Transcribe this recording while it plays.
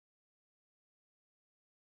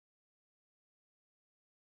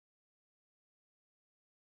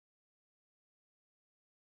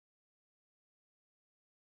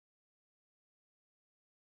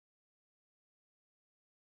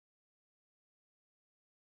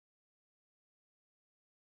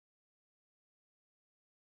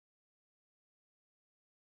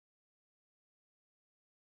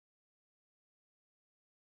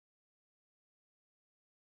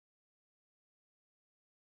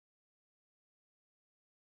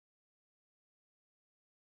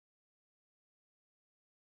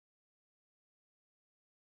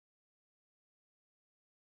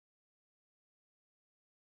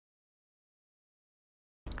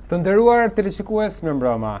Të nderuar teleshikues,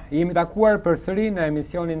 mirëmbrëma. Jemi takuar përsëri në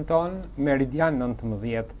emisionin ton Meridian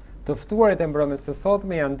 19. Të ftuarit e mbrëmjes së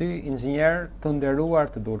sotme janë dy inxhinier të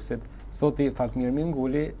nderuar të Durrësit, zoti FATMIR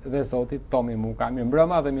MINGULI dhe zoti TOMI MUKA.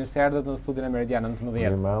 Mirëmbrëma dhe mirë se erdhët në studion e Meridian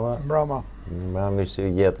 19. Mirëmbrëma. Mirë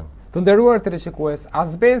se jetën. Të nderuar teleshikues,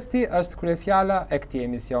 azbesti është kryefjala e këtij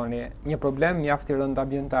emisioni, një problem mjaft i rënd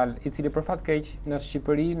ambiental, i cili për fat keq në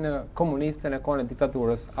Shqipëri në komuniste në kohën e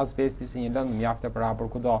diktaturës, azbesti ishte një lëndë mjaft e përhapur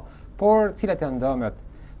kudo. Por cilat janë dëmet?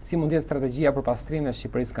 Si mund të jetë strategjia për pastrimin e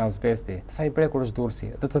Shqipërisë nga azbesti? Sa i prekur është Durrësi?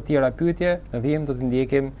 Dhe të tjera pyetje në vijim do t'i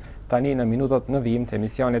ndjekim tani në minutat në vijim të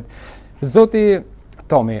emisionit. Zoti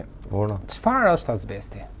Tomi, çfarë është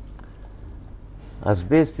azbesti?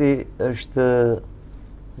 Azbesti është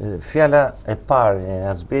fjala e parë e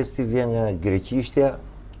azbesti vjen nga greqishtja,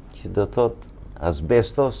 që do thot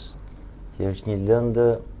azbestos, që është një lëndë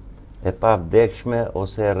e pavdekshme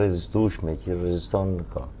ose e rezistueshme që reziston në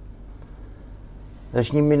kohë.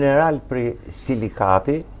 Është një mineral prej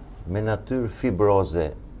silikati me natyrë fibroze,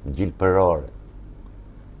 gjilpërore.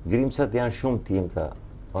 Grimcat janë shumë timta,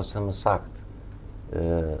 ose më saktë,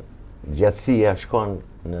 gjatësia shkon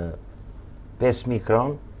në 5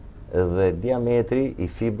 mikron dhe diametri i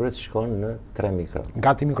fibrës shkon në 3 mikron.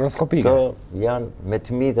 Gati mikroskopike. Këto janë me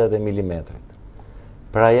tmitat e milimetrit.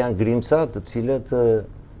 Pra janë grimca të cilët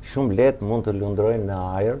shumë lehtë mund të lundrojnë në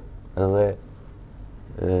ajër dhe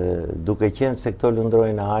duke qenë se këto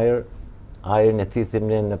lundrojnë në ajër, ajrin e thithim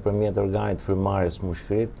ne nëpërmjet organit frymarrjes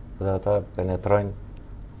mushkërit dhe ata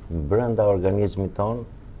penetrojnë brenda organizmit ton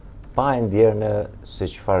pa e ndjerë se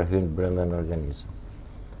çfarë hyn brenda në organizëm.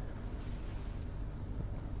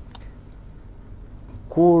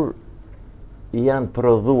 Kur janë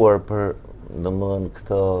prodhuar për, domethënë,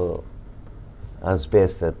 këto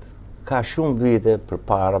azbestet, ka shumë vite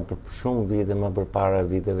përpara, shumë vite më përpara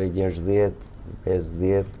viteve 60,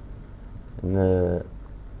 50, në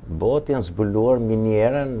botë janë zbuluar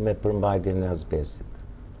minierën me përmbajtjen e azbestit.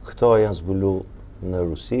 Këto janë zbuluar në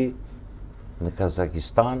Rusi, në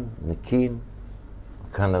Kazakistan, në Kinë,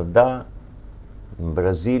 në Kanada, në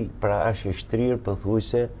Brazil, pra është e shtrirë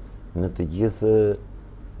pothuajse në të gjithë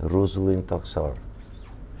rrezullin toksor.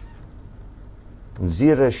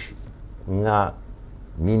 Nxirresh nga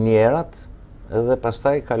minierat edhe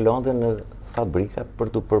pastaj kalonte në fabrika për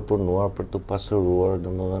të përpunuar, për të pasuruar,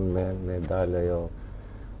 domethënë me dalë ajo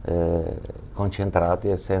koncentrati,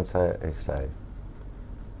 esenca e kësaj.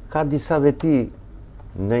 Ka disa veti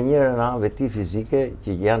në njërin anë, veti fizike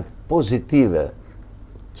që janë pozitive,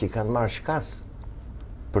 që kanë marrë shkas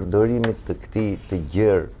përdorimit të këtij të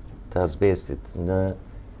gjerë të azbestit në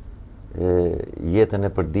jetën e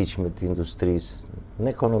përditshme të industrisë,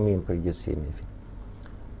 në ekonominë përgjithësi.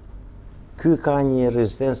 Ky ka një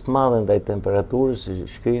rezistencë të madhe ndaj temperaturës,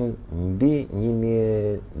 shkrin mbi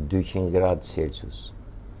 1200 gradë Celsius.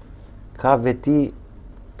 Ka veti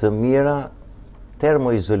të mira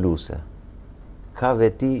termoizoluese, ka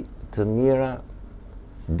veti të mira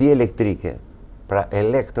dielektrike, pra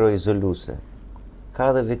elektroizoluese,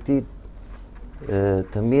 ka dhe veti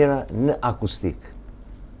të mira në akustik.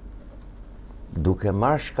 Duke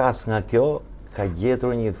marrë shkas nga kjo, ka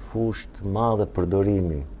gjetur një fushë të madhe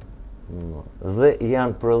përdorimi dhe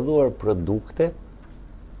janë prodhuar produkte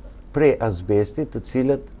prej azbestit të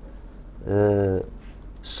cilët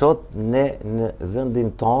sot ne në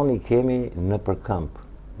vendin ton i kemi në përkëmp.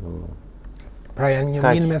 Pra janë një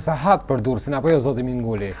minë me sahat për Durrësin, apo jo zoti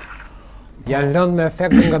Minguli? Janë lëndë me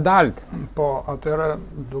efekt ngadalt. Po, atëherë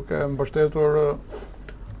duke mbështetur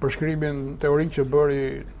përshkrimin teorik që bëri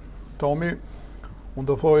Tomi, unë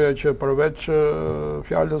do thoja që përveç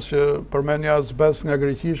fjalës që përmendja azbest nga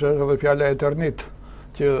greqisht është edhe fjala eternit,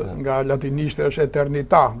 që nga latinisht është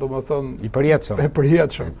eternita, domethënë i përjetshëm. E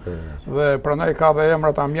përjetshëm. Dhe prandaj ka dhe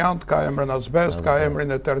emrat amiant, ka emrin azbest, ka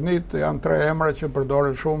emrin eternit, janë 3 emra që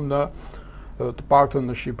përdoren shumë në të paktën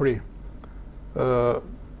në Shqipëri.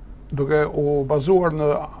 Duke u bazuar në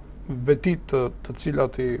vetit të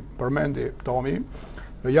cilat i përmendi Tomi,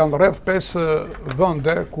 janë rreth 5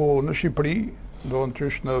 vende ku në Shqipëri, do në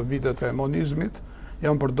qysh në vitet e monizmit,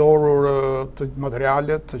 janë përdorur të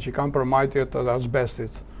materialet që kanë përmbajtje të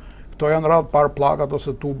azbestit. Këto janë radhë par plakat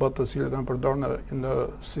ose tubat të cilat janë përdorur në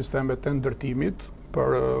sistemet e ndërtimit,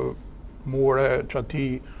 për mure, çati,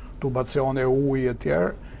 tubacione, ujë e tjerë.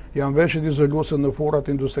 Janë veshjet izoluese në furrat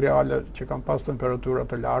industriale që kanë pas temperatura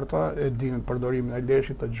të larta, e din përdorimin e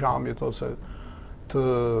leshit, të xhamit ose të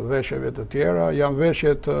veshjeve të tjera. Janë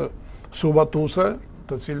veshjet subatuese,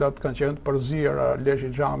 të cilat kanë qenë të përziera leshi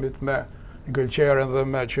xhamit me gëlqeren dhe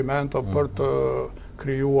me qimento për të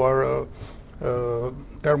krijuar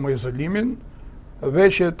termoizolimin.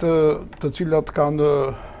 Veshjet të cilat kanë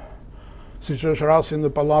si që është rasti në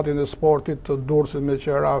Pallatin e Sportit të Durrësit me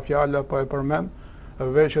qera fjala po e përmend,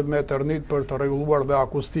 veçet me eternit për të rregulluar dhe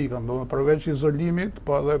akustikën, do të përveç izolimit,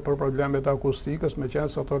 po edhe për problemet e akustikës, me qenë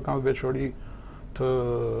se ato kanë veçori të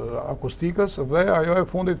akustikës dhe ajo e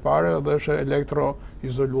fundit fare edhe është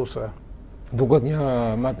elektroizoluese. Duket një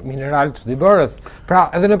mineral çuditëbërës. Pra,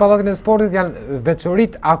 edhe në Pallatin e Sportit janë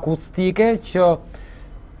veçoritë akustike që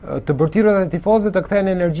të bërtirët e tifozëve të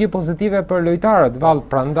kthejnë energji pozitive për lojtarët. Vallë,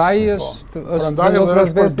 prandaj është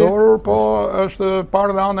përdorur, po është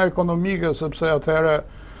parë dhe ana ekonomike, sepse atëherë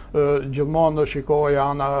gjithmonë shikohej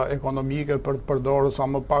ana ekonomike për të përdorur sa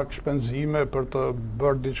më pak shpenzime për të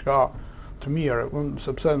bërë diçka të mirë,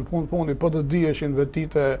 sepse në fundi po të dijeshin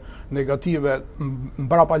vetitë negative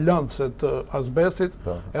mbrapa lëndëse të azbestit,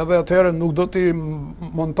 edhe atëherë nuk do t'i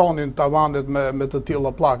montonin tavandet me të tilla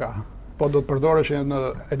pllaka, po do të përdoreshin në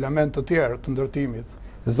element të tjerë të ndërtimit.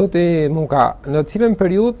 Zoti Muka, në cilën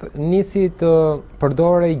periudhë nisi të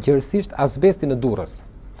përdorej gjerësisht azbesti në Durrës?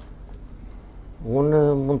 Unë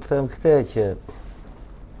mund të them këtë që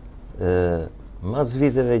mas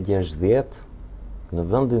viteve 60 në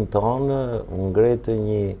vendin tonë u ngretë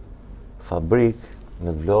një fabrik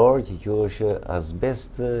në Vlorë që quhej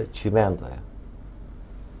Azbest Cimentoja.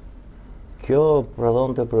 Kjo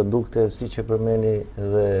prodhonte produkte siç e përmeni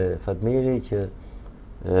edhe Fatmiri që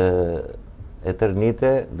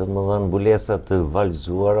eternite, domethënë mbulesa të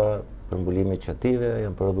valzuara për mbulime qative,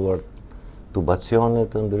 janë prodhuar tubacione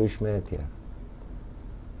të ndryshme e tjera.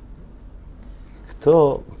 Këto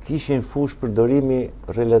kishin fushë përdorimi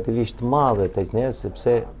relativisht madhe tek ne,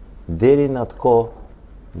 sepse deri në atë kohë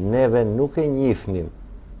neve nuk e njihnim,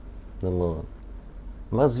 domethënë.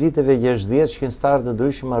 Mas viteve 60, shkencëtarë të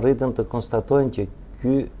ndryshëm arritën të konstatojnë që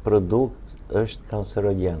ky produkt është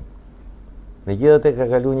kancerogen. Megjithatë ka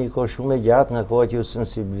kaluar një kohë shumë e gjatë nga koha që u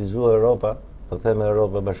sensibilizua Europa, po them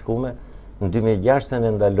Europa e Bashkuar, në 2006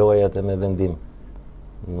 e ndaloi atë me vendim,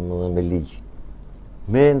 domethënë me ligj.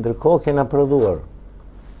 Me ndërkohë kena prodhuar.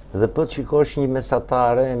 Dhe po të shikosh një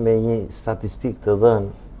mesatare me një statistikë të dhënë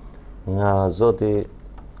nga zoti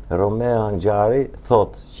Romeo Angjari,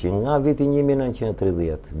 thot që nga viti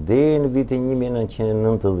 1930 deri në vitin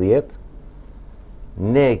 1990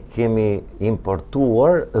 ne kemi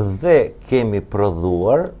importuar dhe kemi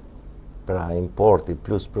prodhuar, pra importi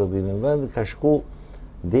plus prodhimi në vend, ka shku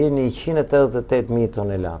deri në 188.000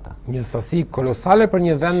 tonelata. Një sasi kolosale për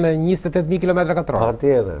një vend me 28.000 km2.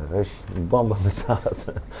 Patjetër, është bomba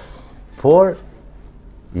mesatë. Por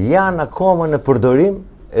janë akoma në përdorim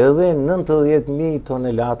edhe 90.000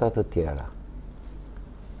 tonelata të tjera.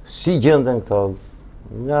 Si gjenden këto?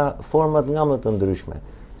 Nga format nga më të ndryshme.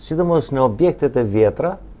 Sidomos në objektet e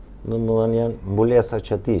vjetra, domethënë janë mbulesa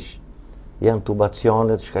qatish, janë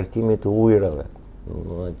tubacionet, shkarkimit të ujrave.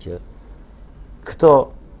 Domethënë që këto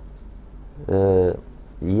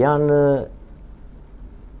janë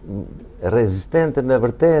rezistente me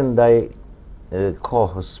vërtet ndaj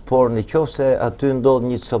kohës, por në qoftë se aty ndodh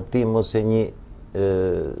një coptim ose një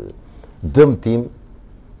dëmtim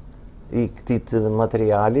i këtij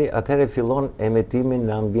materiali, atëherë fillon emetimin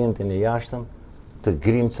në ambientin e jashtëm të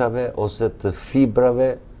grimcave ose të fibrave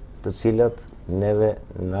të cilat neve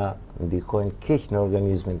na ndikojnë keq në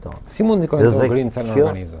organizmin tonë. Si mund ndikojnë këto grimca në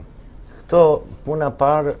organizëm? Këto puna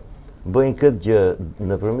parë bëjnë këtë gjë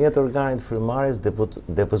nëpërmjet organit frymarrjes,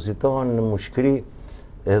 depozitohen në mushkëri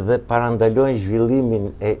edhe parandalojnë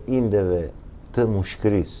zhvillimin e indeve të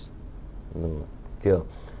mushkërisë. Kjo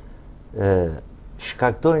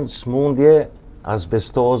shkaktojnë smundje,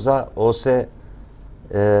 asbestoza ose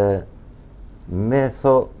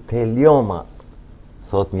mesotelioma,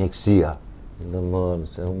 thot mjekësia.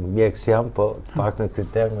 Mjekës jam, po pak në këtë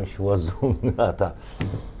termë është shuazum nga ata.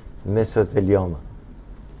 Mesotelioma.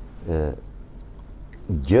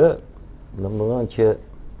 Gjë, domethënë që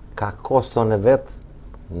ka koston e vet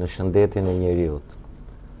në shëndetin e njeriut.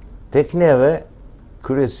 Tek neve,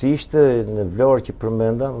 kryesisht në Vlorë që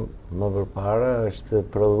përmendam më përpara, është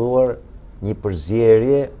prodhuar një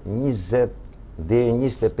përzierje 20 deri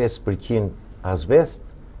 25% azbest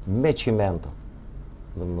me cimento.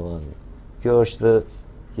 Domethënë, kjo është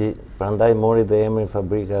që prandaj mori dhe emrin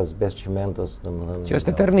fabrika Azbest Cimentos, domethënë. Që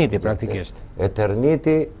është Eterniti praktikisht.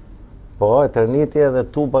 Eterniti, po Eterniti edhe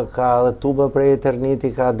tuba ka, edhe tuba prej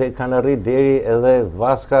Eterniti kanë arrit deri edhe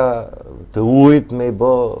vaska të ujit me i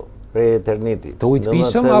bë prej Eterniti. Të ujit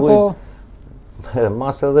pishëm apo?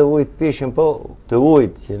 Mas edhe ujit pishëm, po të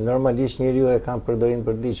ujit, që normalisht njeriu e kanë përdorim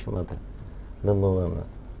për diçka atë. Domethënë.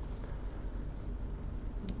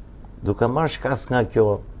 Duke marrë shkas nga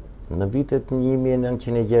kjo, në vitet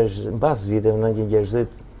 1960, mbas viteve 1960,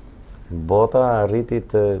 bota arriti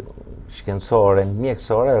të shkencore,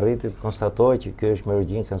 mjekësore, arriti të konstatoj që kjo është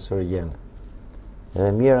mergjin kancerogene.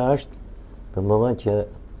 Edhe mira është, për më dhënë që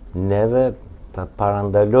neve të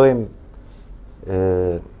parandalojmë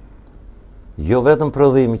jo vetëm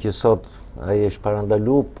prodhimi që sot ai është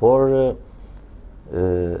parandalu, por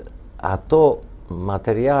ato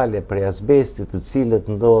materiale prej azbestit të cilët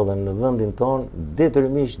ndodhen në vendin tonë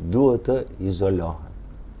detyrimisht duhet të izolohen.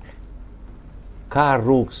 Ka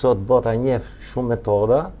rrugë sot bota njeh shumë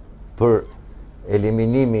metoda për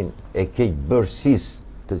eliminimin e keqbërësisë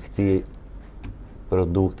të këtij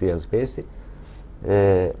produkti azbesti,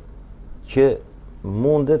 që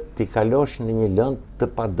mundet t'i kalosh në një lëndë të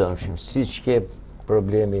padëmshme, siç ke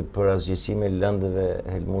problemi për asgjësimin e lëndëve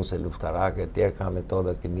helmuse luftarake, tjerë ka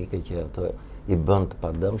metoda kimike që ato i bën të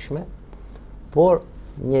padëmshme, por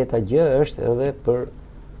njëjta gjë është edhe për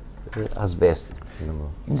azbestin.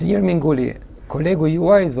 Inxhinier Minguli, kolegu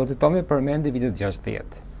juaj, zoti Tomi, përmendi vitet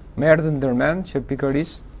 60. Më erdhi ndërmend që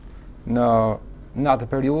pikërisht në atë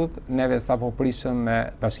periudhë neve sapo prishëm me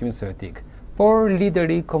Bashkimin Sovjetik. Por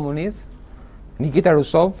lideri komunist, Nikita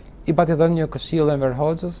Rushov, i pati dhënë një këshill Enver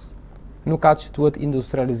Hoxhës, nuk ka që duhet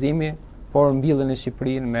industrializimi, por mbillin e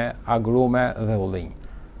Shqipërinë me agrume dhe ullinj.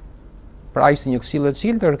 Pra ishte një këshill e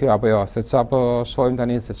çiltër kjo apo jo, se çapo shohim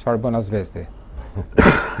tani se çfarë bën azbesti.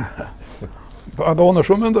 Ato unë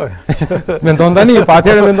shumë mendoj. Mendon tani, pa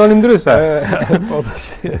atëherë mendonim ndryshe.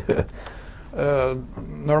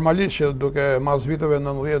 Normalisht që duke mas viteve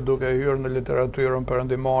 90 duke hyrë në literaturën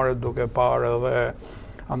perëndimore, duke parë edhe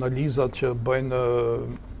analizat që bëjnë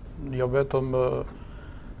jo vetëm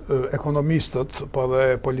ekonomistët, po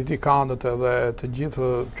dhe politikanët edhe të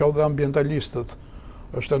gjithë qoftë dhe ambientalistët,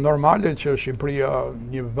 është normale që Shqipëria,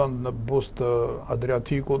 një vend në buzë të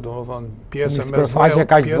Adriatikut, domethënë pjesë me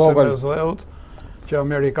zëut, që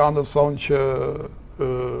amerikanët thonë që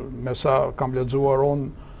me sa kam lexuar unë,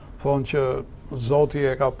 thonë që Zoti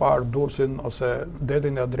e ka parë Durrësin ose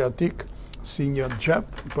detin e Adriatik si një xhep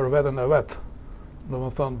për veten e vet.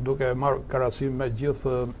 Domethënë duke marrë krahasim me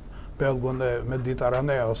gjithë pellgun e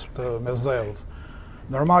Mediteraneos të Mesdhellës.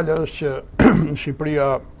 Normale është që Shqipëria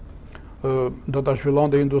do ta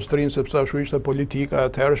zhvillonte industrinë sepse ashtu ishte politika e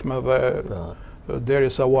atëhershme dhe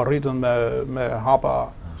derisa u arritën me hapa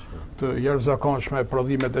të jashtëzakonshme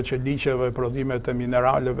prodhimet e çeliqeve, prodhimet e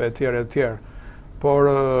mineraleve etj. Por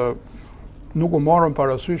nuk u morën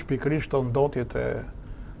parasysh pikërisht të ndotjet e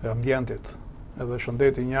ambientit edhe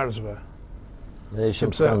shëndeti njerëzve.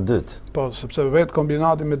 Sepse vetë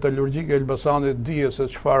kombinati metallurgjik e Elbasanit dije se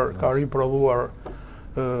çfarë ka riprodhuar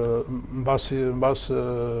mbas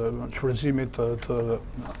shfrytëzimit të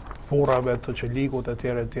furrave të qelikut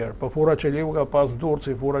etj. Po furra qeliku ka pas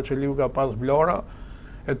Durrësi, furra qeliku ka pas Vlora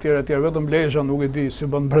etj. Vetëm Lezhë nuk e di si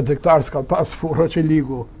bën bredektar s'ka pas furra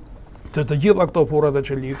qeliku. Të gjitha këto furrat e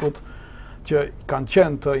qelikut që kanë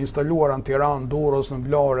qenë të instaluara në Tiranë, Durrës, në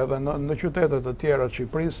Vlorë edhe në qytetet e tjera të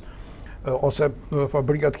Shqipërisë, ose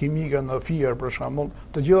fabrikat kimike në Fier për shembull,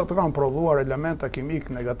 të gjitha të kanë prodhuar elementa kimik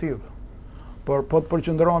negativ. Por po të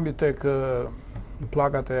përqendrohemi tek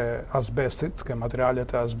pllakat e azbestit, ke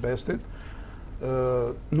materialet e azbestit,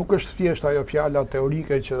 nuk është thjesht ajo fjala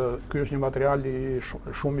teorike që ky është një material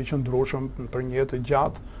shumë i qëndrueshëm për një jetë të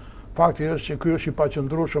gjatë. Fakti është që ky është i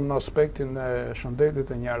paqëndrueshëm në aspektin e shëndetit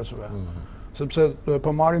të njerëzve. Sepse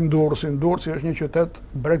po marrim Durrësin, Durrësi është një qytet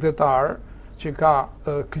bregdetar që ka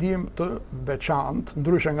klimë të veçantë,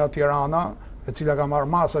 ndryshe nga Tirana, e cila ka marrë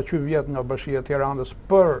masa 10 vjet nga Bashkia e Tiranës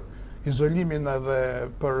për izolimin edhe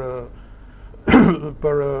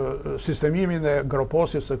për sistemimin e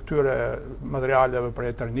groposjes së këtyre materialeve për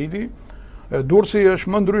eterniti. Durrësi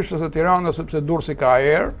është më ndryshe se Tirana sepse Durrësi ka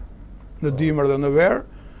erë në dimër dhe në verë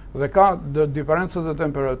dhe ka diferencët e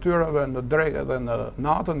temperatyrave në drekë dhe në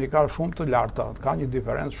natën i ka shumë të larta, ka një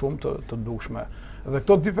diferencë shumë të dukshme. Dhe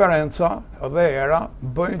këto diferenca dhe era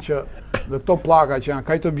bëjnë që dhe këto pllaka që janë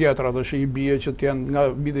kaq të vjetra dhe i bie që të jenë nga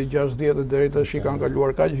viti 60 deri tash kanë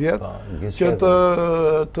kaluar kaq vjet, që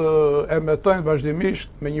të emetojnë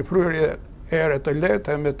vazhdimisht me një fryrje ere të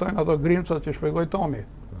lehtë, emetojnë ato grimcat që shpjegoi Tomi.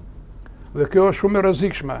 Dhe kjo është shumë e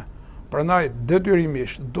rrezikshme. Prandaj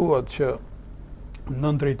detyrimisht duhet që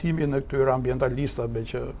në drejtimin e këtyre ambientalistëve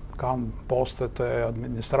që kanë postet e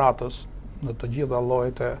administratës në të gjitha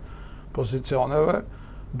llojet e pozicioneve,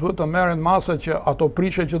 duhet të merren masa që ato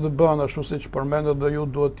prishe që të bëhen ashtu siç përmendët dhe ju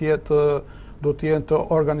duhet të jenë të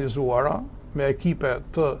organizuara me ekipe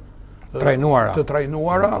të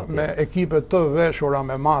trajnuara, me ekipe të veshura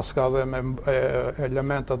me maska dhe me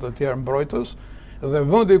elementat të tjerë mbrojtës, dhe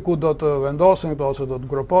vendi ku do të vendosen këto ose do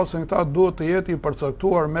të gruposen këta duhet të jetë i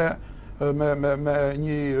përcaktuar me me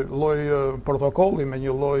një lloj protokolli, me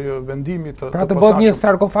një lloj vendimi të pra të bëhet një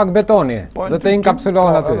sarkofag betoni dhe të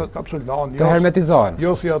inkapsulohen aty. Të hermetizohen.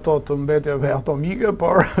 Jo si ato të mbetjeve atomike,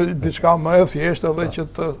 por diçka më e thjeshtë edhe që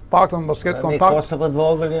të paktën mos ketë kontakt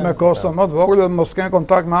me kosto më të vogël dhe mos kenë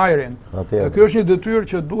kontakt me ajrin. Dhe kjo është një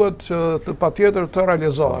detyrë që duhet të patjetër të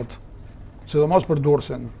realizohet, sidomos për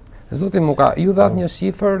Durrësin. Zoti Muka, ju dhat një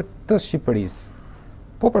shifër të Shqipërisë.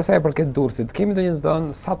 Po përsa e përket Durrësit, kemi ndonjë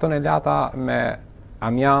dhënë sa tonelata me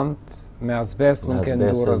amiant, me azbest mund të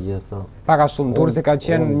kenë Durrës? Pak a shumë, Durrësi ka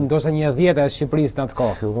qenë ndoshta një 10 e Shqipërisë në atë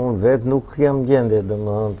kohë. Unë vetë nuk jam gjendje,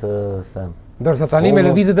 domethënë të them. Ndërsa tani me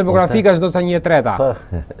lëvizjet demografike është ndoshta 1/3.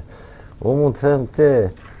 Unë mund të them te,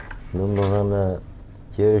 domethënë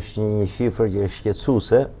që është një shifër që është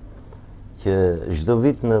shqetësuese, që çdo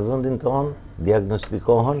vit në vendin tonë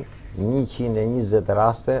diagnostikohen 120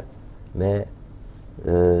 raste me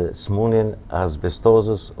smunjen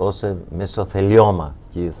azbestozës ose mesotelioma,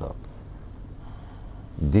 që i thotë.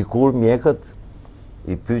 Dikur mjekët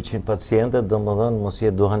i pyetnin pacientët, domethënë mos je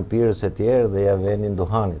duhanpirës e tjerë dhe ja venin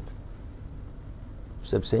duhanit.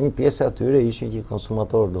 Sepse një pjesë atyre ishin që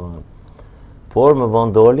konsumator duhan. Por më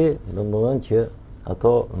vonë doli, domethënë që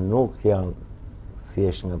ato nuk janë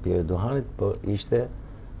thjesht nga pirja e duhanit, por ishte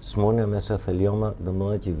smunja mesotelioma,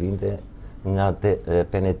 domethënë që vinte nga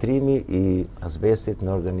penetrimi i azbestit në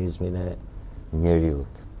organizmin e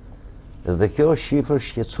njeriut. Dhe kjo është shifër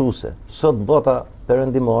shqetësuese. Sot bota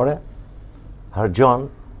perëndimore harxhon,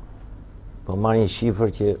 po marr një shifër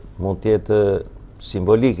që mund të jetë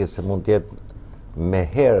simbolike, se mund të jetë me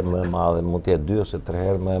herë më e madhe, mund të jetë 2 ose 3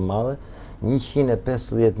 herë më e madhe,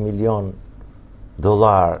 150 milion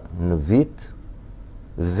dollar në vit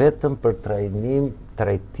vetëm për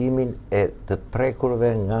trajtimin e të prekurve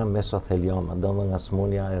nga mesotelioma, domethënë nga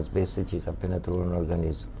smunja e azbestit që ka penetruar në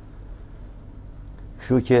organizëm.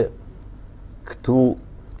 Kështu që këtu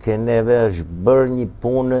ke neve është bërë një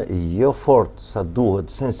punë jo fort sa duhet,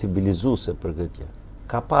 sensibilizuese për këtë gjë.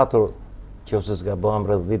 Ka patur, nëse s'gabojmë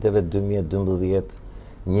rreth viteve 2012,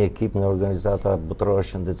 një ekip nga Organizata Botërore e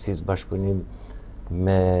Shëndetësisë bashkëpunim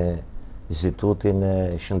me Institutin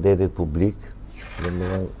e Shëndetit Publik,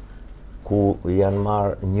 ku janë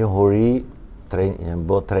marrë njohuri, janë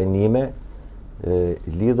bërë trajnime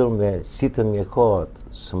lidhur me si të mjekohet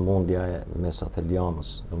sëmundja e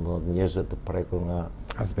mesoteliomës, domethënë njerëzve të prekur nga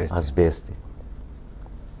azbesti.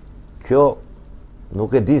 Kjo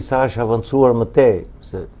nuk e di sa është avancuar më tej,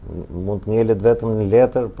 se mund të ngelet vetëm në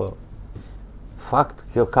letër, po fakt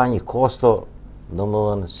kjo ka një kosto,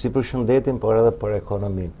 domethënë si për shëndetin, por edhe për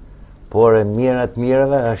ekonominë. Por e mira të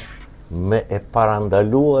mirave është me e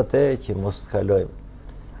parandalu atë që mos të kalojmë.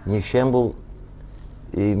 Një shembull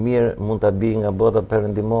i mirë mund ta bëj nga bota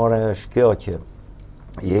perëndimore është kjo, që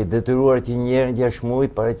je i detyruar që një herë në 6 muaj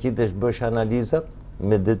paraqitesh bësh analizat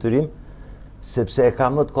me detyrim, sepse e ka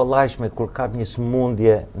më të kollajshme kur kap një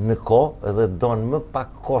sëmundje në kohë dhe don më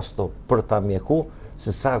pak kosto për ta mjeku,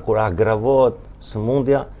 se sa kur agravohet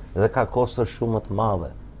sëmundja dhe ka kosto shumë më të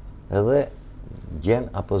madhe. Edhe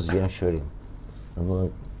gjen apo zgjen shërim.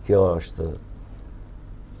 Domethënë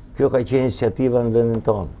kjo ka qenë iniciativa në vendin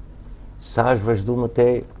tonë. Sa është vazhdu më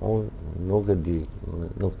tej, unë nuk e di,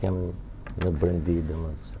 nuk jam në brendi dhe më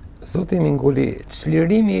të saj. Zoti Minguli,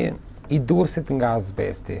 çlirimi i Durrësit nga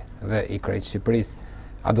azbesti dhe i krejt Shqipërisë,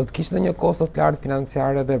 a do të kishte një kosto të lartë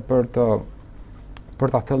financiare dhe për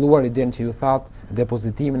ta thelluar idenë që ju thatë,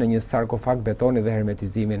 depozitimin në një sarkofag betoni dhe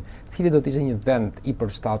hermetizimin, cili do të ishte një vend i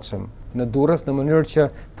përshtatshëm në Durrës, në mënyrë që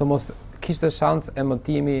të mos kishte shans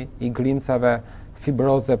emëtimi i grimcave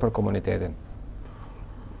fibroze për komunitetin?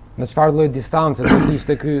 Në çfarë lloj distance do të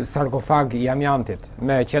ishte ky sarkofag i amiantit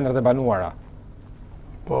me qendrat e banuara?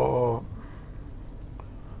 Po,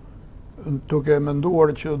 duke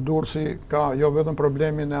menduar që Durrësi ka jo vetëm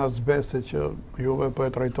problemin e azbestit që juve po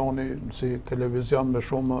e trajtoni si televizion me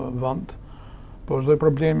shumë vend, po është dhe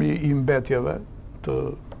problemi i mbetjeve të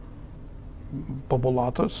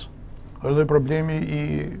popullatës, është dhe problemi i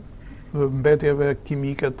mbetjeve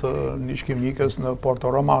kimike të nish kimikës në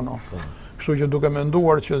Porto Romano. Kështu që duke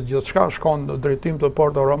menduar që gjithçka shkon në drejtim të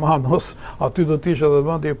Porto Romanos, aty do të ishte edhe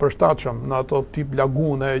vendi i përshtatshëm në ato tip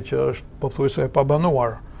lagune që është pothuajse e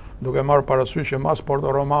pabanuar. Duke marrë parasysh që mas Porto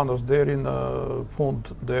Romanos deri në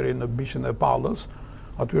fund, deri në biçin e Pallës,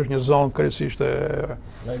 aty është një zonë krejtësisht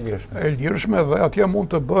e lirshme dhe atje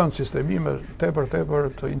mund të bëhen sistemime tepër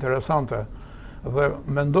të interesante. Dhe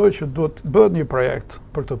mendoj që duhet bëhet një projekt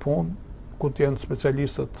për të punë, ku të jenë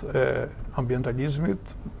specialistët e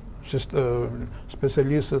ambientalizmit,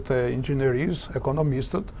 specialistët e inxhinierisë,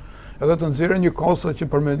 ekonomistët, edhe të nxjerrin një kosto që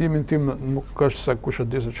për mendimin tim nuk është se kush e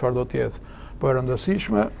di se çfarë do të jetë, po e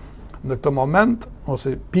rëndësishme Në këtë moment,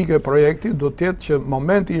 ose pike projekti, do tjetë që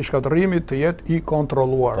momenti i shkatërimit të jetë i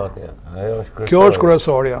kontrolluar. Kjo është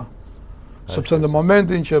kryesorja. Sepse në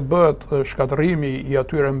momentin që bëhet shkatërimi i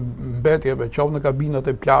atyre mbetjeve, qoftë në kabinat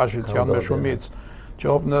e plazhit që janë me shumicë,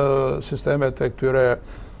 qoftë në sistemet e këtyre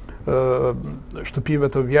shtëpive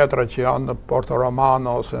të vjetra që janë në Porto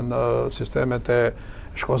Romano ose në sistemet e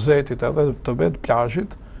Shkozetit edhe të vetë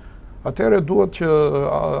plazhit, atëherë duhet që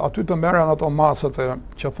aty të merren ato masat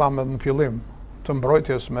që thamë në fillim, të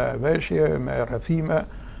mbrojtjes me veshje, me rrethime,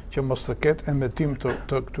 që mos të ketë emetim të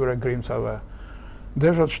këtyre grimcave.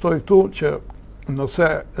 Desha të shtoj këtu që nëse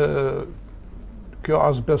kjo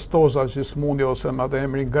asbestoza që smundje ose me atë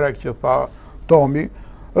emrin grek që tha Tomi,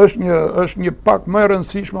 është një pak më e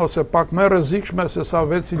rëndësishme ose pak më e rrezikshme se sa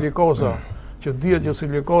vetë silikoza, që dihet që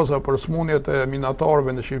silikoza për smundjet e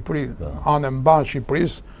minatorëve në Shqipëri, anë mban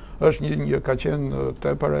Shqipërisë, është një ka qenë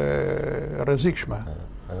tepër e rrezikshme.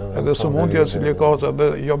 Edhe sëmundja e silikoza, dhe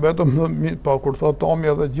jo vetëm po kur thot Tomi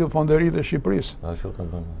edhe gjithë fonderitë e Shqipërisë,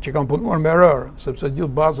 që kanë punuar me rër, sepse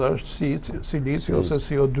gjithë baza është silici ose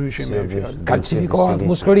CO2 me fjalë. Kalcifikohet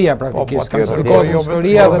mushkëria praktikisht, kalcifikohet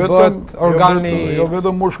mushkëria dhe bëhet organi. Jo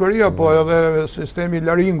vetëm mushkëria, po edhe sistemi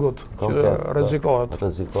laringut që rrezikohet.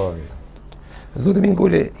 Zoti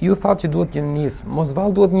Minguli, ju thatë që duhet një nisë, mos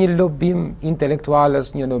vallë duhet një lobim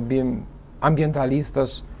intelektualësh, një lobim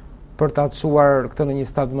ambientalistësh për të çuar këtë në një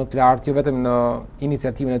stad më të lartë, jo vetëm në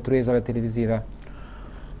iniciativën e tryezave televizive?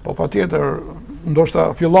 Po patjetër, ndoshta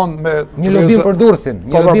fillon me një lobim për Durrësin,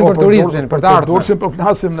 një lobim për turizmin, për të ardhmen. Për Durrësin po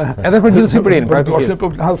flasim ne. Edhe për gjithë Shqipërinë, për Durrësin po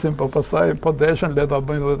flasim, po pastaj po deshen le ta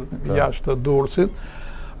bëjnë edhe jashtë Durrësit.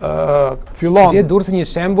 Fillon. Dhe Durrësi një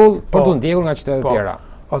shembull për të ndjekur nga qytetet e tjera.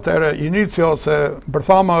 Atëherë, inicio se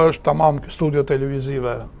bërthama është tamam studio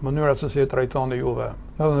televizive, mënyra se si e trajtoni juve,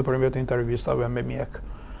 edhe nëpërmjet intervistave me mjek.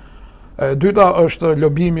 Dyta është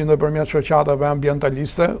lobimi nëpërmjet shoqatave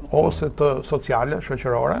ambientaliste ose të sociale,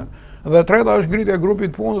 shoqërore, dhe treta është ngritja e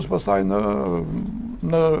grupit punës pastaj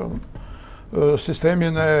në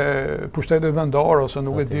sistemin e pushtetit vendor ose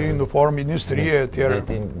nuk e di në formë ministrie e tjerë.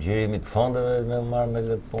 Gjirimit fondeve me marrë me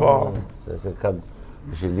le punë, se ka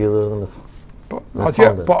është lidhur me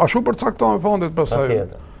Po ashtu përcaktohen fondet pastaj.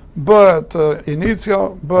 Bëhet inicio,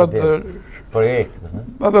 bëhet projekte,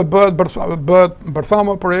 edhe bëhet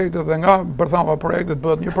bërthama projekte dhe nga bërthama projektet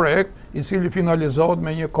bëhet një projekt i cili finalizohet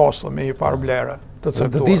me një kosto, me një farë vlere të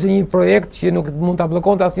caktuar. Do të ishte një projekt që nuk mund ta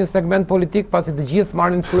bllokonte asnjë segment politik pasi të gjithë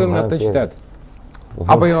marrin frym në këtë qytet.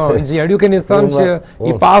 Apo jo, inxhinier, ju keni thënë që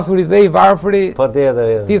i pasuri dhe i varfëri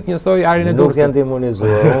thith njësoj arin e Durrësit. Nuk janë të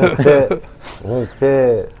imunizuar. Unë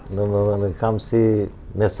këtë kam si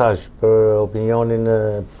mesazh për opinionin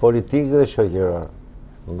politik dhe shoqëror,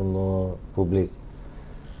 në publik,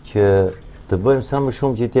 që të bëjmë sa më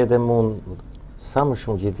shumë që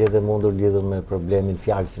tjetë e mundur lidhur me problemin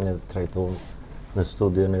fjalë që ne trajtojmë në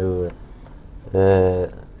studion e juve.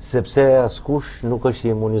 Sepse askush nuk është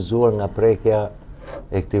i imunizuar nga prekja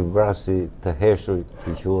e këtij vrasi të heshtur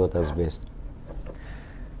që quhet azbest.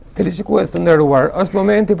 Teleshikues të nderuar, është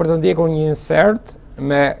momenti për të ndjekur një insert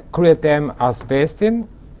me kryetem azbestin,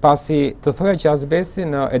 pasi të thoja që azbesti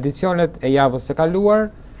në edicionet e javës së kaluar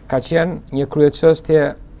ka qenë një kryeçështje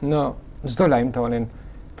në çdo lajm tonin.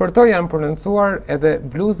 Për to janë prononcuar edhe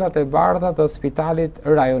bluzat e bardha të Spitalit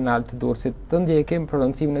Rajonal të Durrësit. Të ndjekim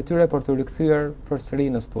prononcimin e tyre për të rikthyer përsëri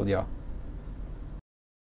në studio.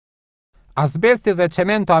 Azbesti dhe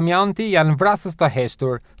çemento amianti janë vrasës të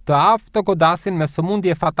heshtur, të aftë të godasin me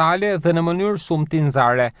sëmundje fatale dhe në mënyrë shumë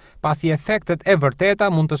tinzare, pasi efektet e vërteta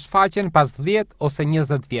mund të shfaqen pas 10 ose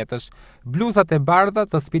 20 vjetësh. Bluzat e bardha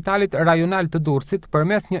të Spitalit Rajonal të Durrësit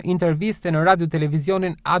përmes një interviste në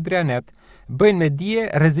radio-televizionin Adrianet bëjnë me dije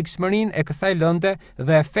rrezikshmërinë e kësaj lënde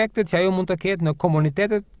dhe efektet që ajo mund të ketë në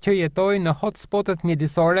komunitetet që jetojnë në hotspotet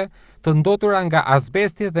mjedisore të ndotura nga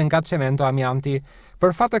azbesti dhe nga çemento amianti.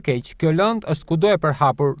 Për fat të keq, kjo lëndë është kudo e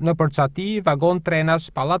përhapur, në përçati, vagon trenash,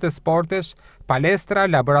 pallate sportesh, palestra,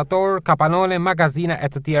 laborator, kapanole, magazina e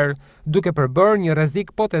të tjerë, duke përbërë një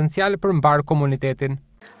rrezik potencial për mbar komunitetin.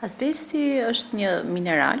 Azbesti është një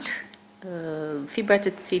mineral, fibrat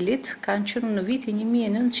e cilit kanë qenë në vitin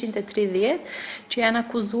 1930 që janë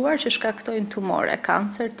akuzuar që shkaktojnë tumore,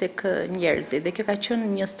 kancer tek njerëzit. Dhe kjo ka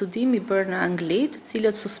qenë një studim i bërë në Angli, të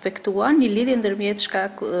cilët suspektuan një lidhje ndërmjet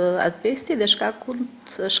azbestit dhe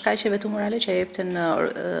shkaqeve tumorale që jepten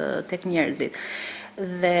tek njerëzit.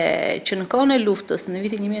 Dhe që në kohën e luftës në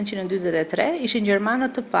vitin 1943 ishin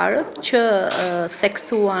gjermanët të parët që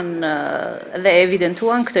theksuan dhe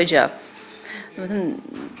evidentuan këtë gjë.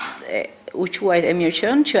 U quajt e mirë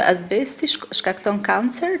qënë që azbesti shkakton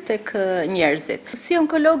kancer tek njerëzit. Si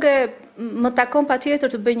onkologe më takon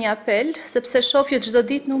patjetër të bëj një apel, sepse shoh që çdo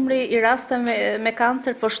ditë numri i rasteve me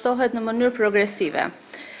kancer po shtohet në mënyrë progresive.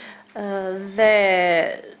 Dhe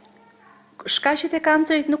shkaqet e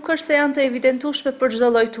kancerit nuk është se janë të evidentueshme për çdo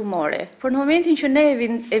lloj tumori. Por në momentin që ne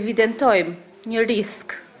evidentojmë një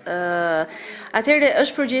risk, atëherë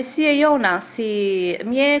është përgjegjësia jona si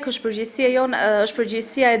mjek, është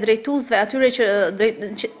përgjegjësia e drejtuesve, atyre që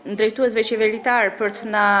drejtuesve qeveritar për të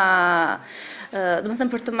na,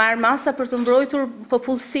 për të marrë masa për të mbrojtur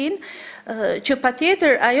popullsinë, që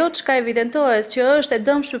patjetër ajo çka evidentohet që është e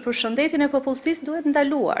dëmshme për shëndetin e popullsisë duhet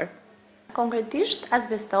ndaluar. Konkretisht,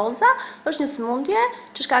 asbestoza është një sëmundje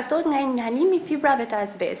që shkaktohet nga inhalimi i fibrave të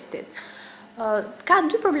asbestit. Ka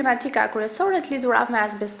dy problematika kryesore të lidhura me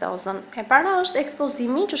asbestozën. E para është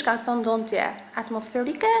ekspozimi që shkakton ndontje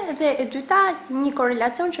atmosferike dhe e dyta një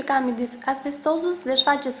korelacion që ka midis asbestozës dhe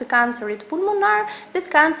shfaqjes së kancerit pulmonar dhe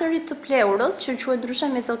të kancerit të pleurës që quhet ndryshe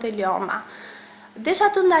mezotelioma. Desha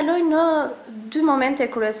të ndaloj në dy momente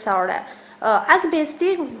kryesore.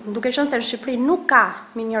 Asbesti, duke qenë se në Shqipëri nuk ka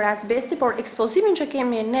minjër asbesti, por ekspozimin që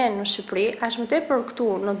kemi ne në Shqipëri, ashtë më tepër këtu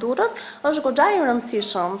në Durrës, është goxha i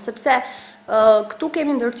rëndësishëm, sepse këtu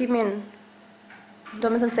kemi ndërtimin, do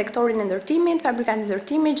me thënë sektorin e ndërtimit, fabrikantë e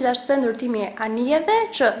ndërtimit, gjithashtu dhe ndërtimi anijeve,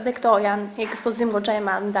 që dhe këto janë ekspozim goxha i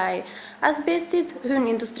madh ndaj asbestit, hyn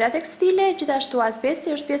industria tekstile, gjithashtu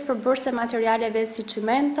asbesti është pjesë përbërëse materialeve si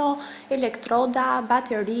çimento, elektroda,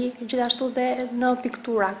 bateri, gjithashtu dhe në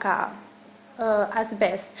piktura ka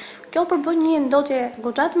asbest. Kjo përbën një ndotje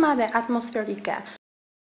goxha të madhe atmosferike.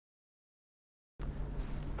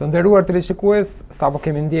 Të nderuar teleshikues, sapo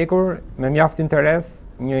kemi ndjekur me mjaft interes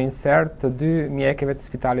një insert të dy mjekëve të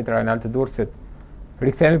Spitalit Rajonal të Durrësit.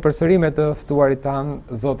 Rikthehemi përsëri me të ftuarit tan,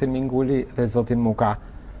 zotin Minguli dhe zotin Muka.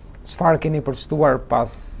 Çfarë keni përshtuar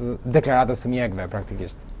pas deklaratës së mjekëve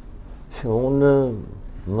praktikisht? Unë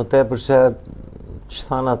më tepër se që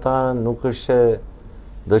thanë ata nuk është se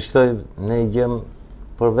do shtoj ne gjem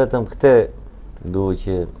për vetëm këte, duhet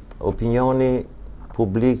që opinioni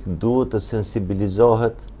publik duhet të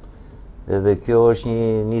sensibilizohet edhe kjo është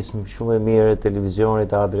një nismë shumë e mirë e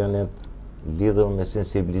televizionit Adrianet lidhur me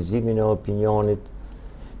sensibilizimin e opinionit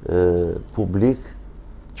publik,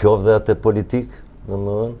 qoftë atë politik,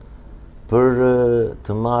 domethënë, për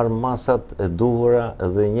të marrë masat e duhura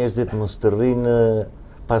dhe njerëzit mos të rrinë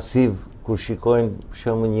pasiv kur shikojnë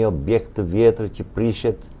shumë një objekt të vjetër që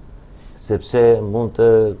prishet, sepse mund të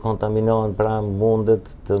kontaminohen pra mundet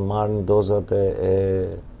të marrin dozat e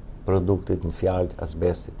produktit në fjalë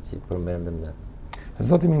asbestit që përmendëm ne.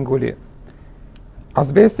 Zoti Minguli,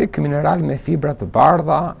 asbesti, ky mineral me fibra të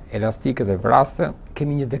bardha, elastike dhe vrase,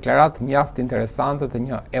 kemi një deklaratë mjaft interesante të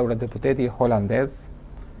një eurodeputeti holandez,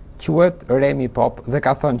 quhet Remi Pop, dhe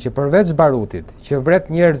ka thënë që përveç barutit që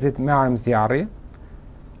vret njerëzit me armë zjarri,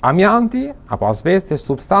 amianti apo asbesti është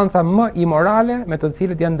substanca më imorale me të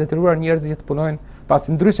cilët janë detyruar njerëzit që të punojnë,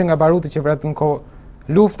 pasi ndryshe nga baruti që vret në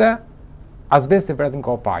kohë lufte, asbesti vret në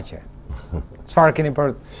kohë paqe. Çfarë keni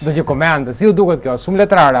për ndonjë komente? Si u duket kjo? Shumë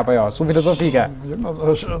letrare apo jo? Shumë filozofike?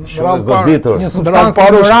 Një substancë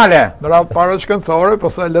imorale. Në radhë parë shkencore,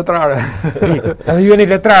 pastaj letrare. Edhe ju jeni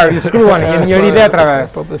letrar, ju shkruani, jeni njëri letrave.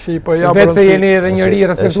 Po të shi po ja. Vetë se jeni edhe njëri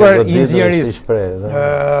respektuar i inxhinierisë.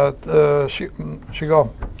 Shiko,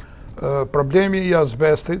 problemi i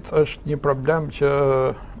asbestit është një problem që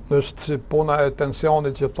është si puna e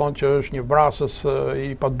tensionit që thonë që është një vrasës i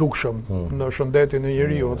padukshëm në shëndetin e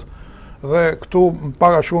njeriut. Dhe këtu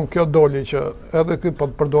para shumë kjo doli që edhe këtë po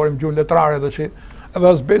të përdorim gjuhë letrare dhe që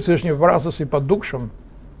edhe asbesti është një vrasës i padukshëm.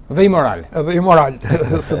 Dhe imoral. Edhe imoral,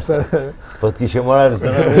 sepse... Po të kishe moral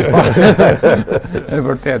së E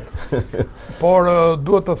vërtet. Por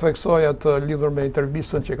duhet të theksoj atë lidhur me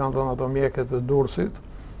intervistën që kanë thënë ato mjekët e Durrësit,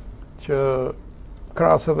 që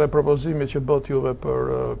krahas edhe propozimit që bët juve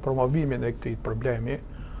për promovimin e këtij problemi,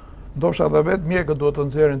 ndoshta edhe vetë mjekët duhet të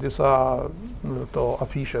nxjerrin disa këto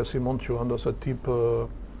afishe, si mund të quhen, ose tip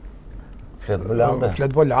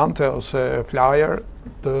flet volante ose flyer,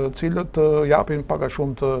 të cilët të japin pak a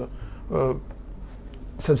shumë të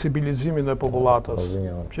sensibilizimin e popullatës.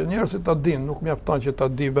 Që njerëzit ta dinë, nuk mjafton që ta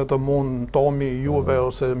di vetëm unë, Tomi, juve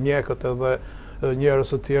ose mjekët edhe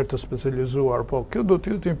njerëz të tjerë të specializuar, po kjo do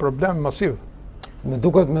të jetë një problem masiv. Me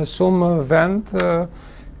duket me shumë vend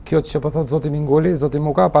kjo që po thot zoti Minguli, zoti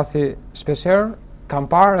Muka, pasi shpeshherë kam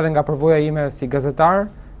parë edhe nga përvoja ime si gazetar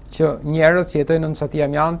që njerëz që jetojnë në çati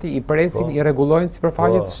amianti i presin, i rregullojnë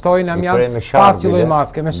sipërfaqet, shtojnë amiant pas që lloj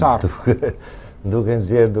maske me sharr. Duke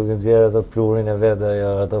nxjerr ato plurin e vet,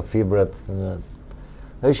 ato fibrat.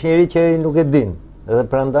 Është njëri që nuk e din. Edhe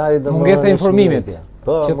prandaj do mungesa e informimit.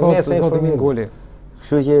 Që thotë zoti Minguli.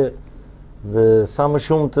 Kështu që Dhe sa më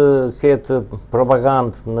shumë të ketë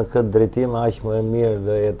propagandë në këtë drejtim, aq më e mirë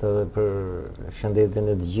do jetë edhe për shëndetin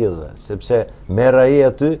e të gjithëve, sepse merr ai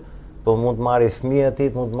aty, po mund të marrë fëmijë aty,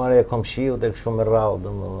 mund të marrë komshiut e kështu me radhë,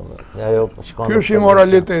 domethënë. Ajo shkon. Ky është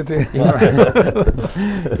moraliteti.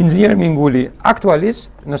 Inxhinier Minguli,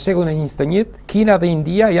 aktualisht në shekullin e 21, Kina dhe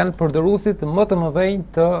India janë përdoruesit më të mëdhenj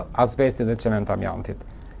të azbestit dhe çementamiantit.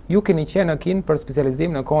 Ju keni qenë në Kinë për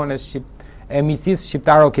specializim në kohën e misisë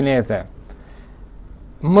shqiptaro-kineze.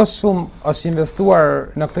 Më shumë është investuar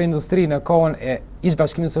në këtë industri në kohën e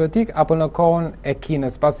Ish-Bashkimit Sovjetik apo në kohën e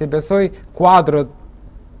Kinës, pasi besoj kuadrët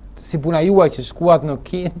si puna juaj që shkuat në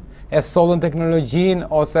Kinë e sollën teknologjinë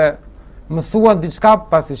ose mësuan diçka,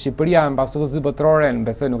 pasi Shqipëria mbas lutjes së dytë botërore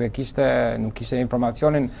besoj nuk kishte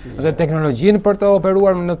informacionin dhe teknologjinë për të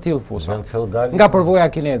operuar në të tillë fusha. Nga përvoja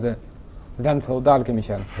kineze. Vend feudal kemi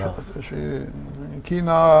qenë.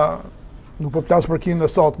 Kina nuk po flas për Kinën e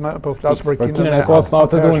sotme, po flas për Kinën e kohës së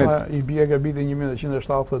Macedonit. I bie viti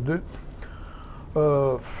 1972.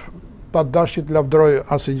 Pa dashur të lavdroj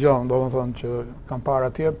asgjë, domethënë që kam parë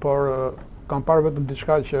atje, por kam parë vetëm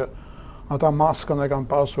diçka që ata maskën e kanë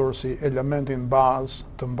pasur si elementin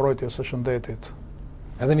bazë të mbrojtjes së shëndetit.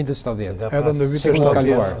 Edhe në vitet 70. Edhe në vitet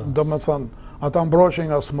 70. Domethënë, ata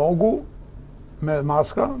mbroheshin nga smogu me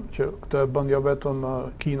maska, që këtë bën jo vetëm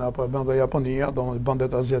Kina, po e bën dhe Japonia, domethënë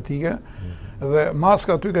bandet aziatike. Dhe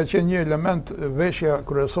maska aty ka qenë një element veshja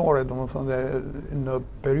kryesore, domethënë në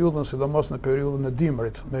periudhën, sidomos në periudhën e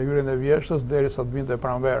dimrit, me hyrjen e vjeshtës derisa të vinte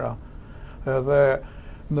pranvera. Edhe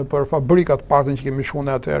në për fabrikat paktën që kemi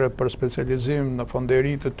shkuar atëherë për specializim në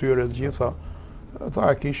fonderitë të tyre të gjitha,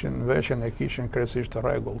 ata kishin veshjen e kishin krejtësisht të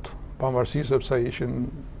rregullt, pavarësisht sepse ishin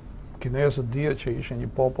kinezët dihet që ishin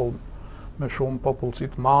një popull me shumë popullsi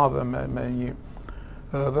të madhe, me një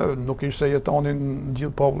dhe nuk ishte jetonin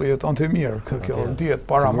gjithë populli jetonte mirë. Kjo dihet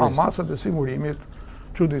para masat e sigurimit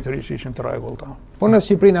çuditërisht ishin të rregullta. Po në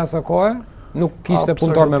Shqipërinë asaj kohe nuk kishte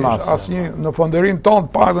punëtor me maskë. Asnjë në fonderin ton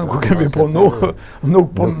paktën ku kemi punu,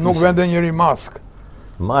 nuk vende njëri maskë.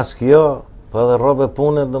 Maskë jo, po edhe rrobe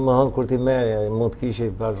pune domethënë kur ti merr, mund të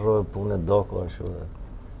kishe pas rrobe pune doko ashtu.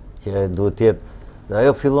 Që duhet të jetë. Dhe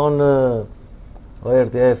ajo fillon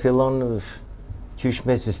OERD fillon qysh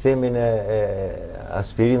me sistemin e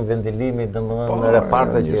aspirin vendilimit, domethënë në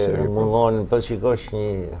reparte që mundonin, po shikosh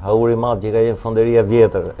një haur i madh që ka qenë fonderia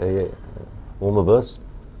vjetër e UMB-s,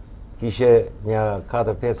 kishe një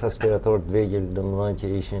 4-5 aspirator të vegjël, domethënë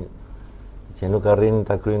që ishin që nuk arrinin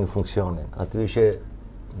ta kryejnë funksionin. Aty ishte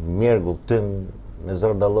mjergull, tym me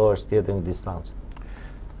zor dallohesh tjetër në distancë.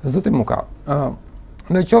 Zoti Muka,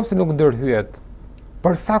 në qoftë se nuk ndërhyet,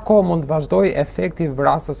 për sa kohë mund të vazhdoj efekti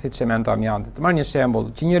vrasës si çementamiantit? Marr një shembull,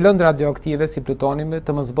 që një lëndë radioaktive si plutonimi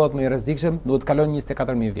të mos bëhet më i rrezikshëm, duhet të kalojnë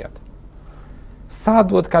 24.000 vjet. Sa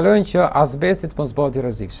duhet të kalojnë që azbesti të mos bëhet i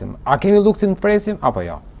rrezikshëm? A kemi luksin të presim apo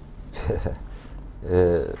jo?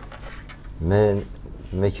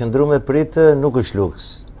 Me qëndru me pritë nuk është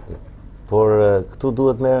luks, por këtu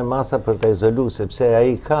duhet merr masa për të izoluar, sepse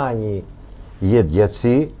ai ka një jetë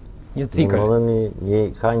gjatësi. Një cikël.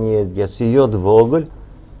 Ka një gjatësi jo të vogël,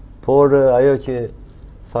 por ajo që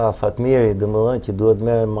tha Fatmiri, domethënë që duhet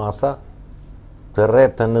merr masa të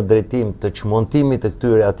rrepta në drejtim të çmontimit të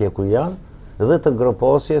këtyre atje ku janë dhe të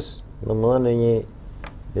groposjes, domethënë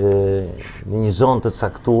në një zonë të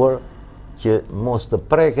caktuar që mos të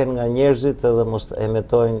preken nga njerëzit edhe mos të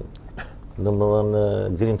emetojnë domethënë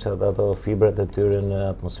grimcat ato fibrat e tyre në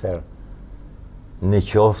atmosferë. Në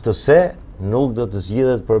qoftë se nuk do të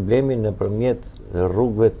zgjidhet problemi nëpërmjet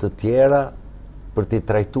rrugëve të tjera për të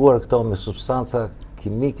trajtuar këto me substanca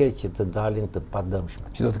kimike që të dalin të padëmshme.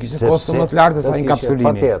 Që do të kishte kosto më të lartë se sa inkapsulimi.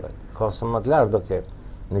 Patjetër, kosto më të lartë do të ketë.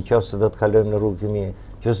 Në qoftë se do të kalojmë në rrugë kimike,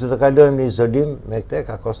 nëse do të kalojmë në izolim, me këtë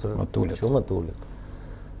ka kosto shumë më të ulët.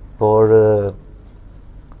 Por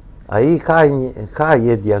ai ka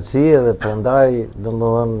jetë gjatësi dhe prandaj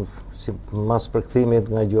domethënë si mas përkthimit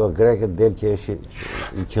nga gjuha greke del që është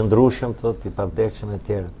i qëndrueshëm thotë i pavdekshëm e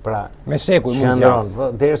tjerë. Pra me shekuj mund zjas.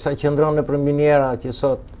 Derisa qëndron nëpër miniera që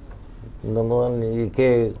sot domethënë i ke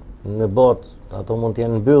në botë, ato mund të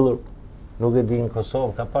jenë mbyllur. Nuk e di në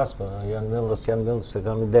Kosovë ka pas, po janë mbyllur se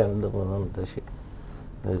kam iden domethënë tash.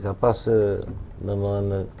 Ka pas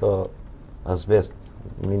domethënë këto azbest,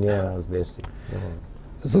 miniera azbesti.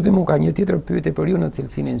 Zoti Muka, një tjetër pyetje për ju në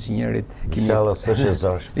cilësinë e inxhinierit kimist. Inshallah s'është e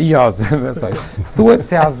zorshme. Jo, besoj. Thuhet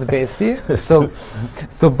se azbesti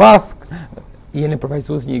së bashku Jeni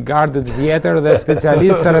përfaqësues një gardë të vjetër dhe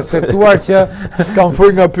specialist të respektuar që s'kam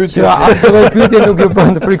frikë nga pyetja. Që asnjë lloj pyetje nuk ju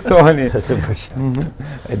bën të friksoheni.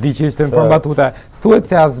 E di që ishte në formë batute. Thuhet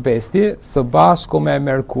se azbesti së bashku me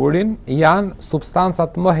merkurin janë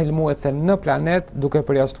substancat më helmuese në planet duke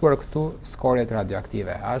përjashtuar këtu skorjet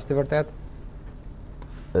radioaktive. A është e vërtet?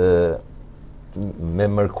 Me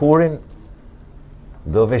merkurin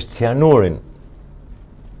do vesh cianurin.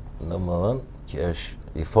 Domethënë që është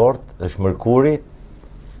i fort, është merkuri,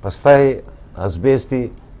 pastaj azbesti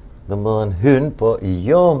domethënë hyn, po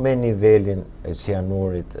jo me nivelin e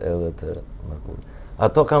cianurit edhe të merkurit.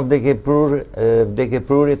 Ato kanë vdekje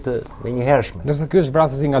prurit me një hershme. Ndërsa ky është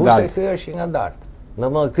vrasës i ngadalt. Ky është i ngadalt.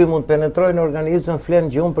 Domethënë ky mund penetrojë në organizëm,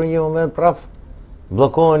 flen gjumë për një moment prap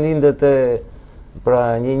bllokohen indet e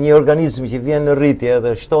pra një organizëm që vjen në rritje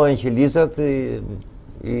dhe shtohen qelizat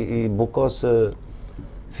i bukos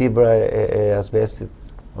fibra e azbestit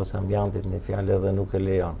ose ambientit në fjalë edhe nuk e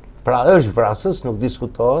lejon. Pra është vrasës, nuk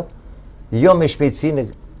diskutohet, jo me shpejtësinë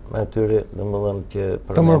e atyre, domethënë që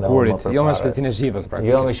të merkurit, jo me shpejtësinë e zhivës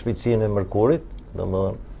praktikisht. Jo me shpejtësinë e merkurit,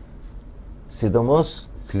 domethënë sidomos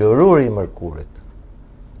kloruri i merkurit.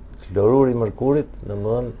 Kloruri i merkurit,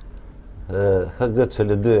 domethënë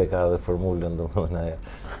HgCl2 e ka edhe formulën, domethënë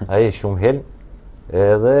ai është shumë helm,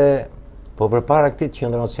 edhe po përpara këtij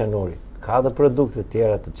qëndron cianuri. Ka dhe produkte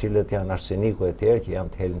tjera të cilët janë arseniku e tjerë që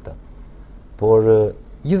janë të helmta. Por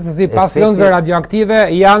gjithsesi pas lëndëve radioaktive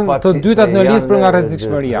janë të dytat në listë për nga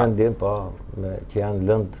rrezikshmëria. Po, që janë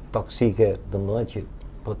lëndë toksike, domethënë që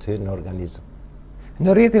po të hyjnë në organizëm. Në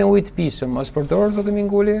rrjetin e ujit të pishëm është përdorur zoti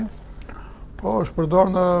Minguli? Po, është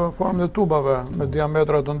përdorur në formën e tubave me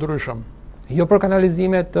diametra të ndryshëm. Jo për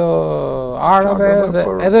kanalizimet të arave dhe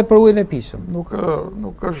edhe për ujin e pishëm.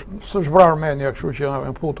 Nuk është s'është vrarë mendja, kështu që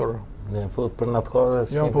janë futur. Në fut për natë kohë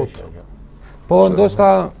dhe janë fut. Po ndoshta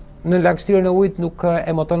në lagështirën e ujit nuk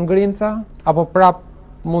emeton ngrimca apo prap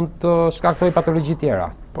mund të shkaktojë patologji tjera.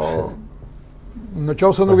 Po në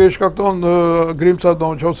qoftë se nuk e shkakton ngrimca,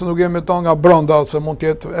 do në qoftë se nuk e emeton nga brenda, se mund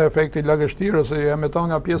të jetë efekti lagështirës, se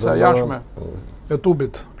emeton nga pjesa jashtme e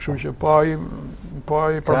tubit, kështu që po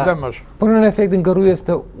ai problem është. Po në efektin ngërryes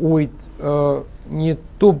të ujit, një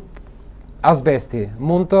tub azbesti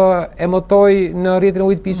mund të emetoj në rrjetin e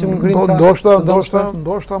ujit pishëm ngrimca?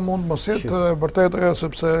 Ndoshta mund mos jetë vërtet ajo,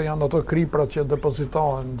 sepse janë ato kriprat që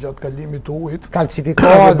depozitohen gjatë kalimit të ujit.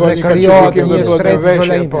 Kalcifikohet dhe krijohet një stres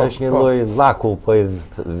izolim. Është një lloj llaku, po i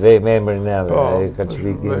vej me emrin e ai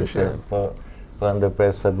kalcifikimi, po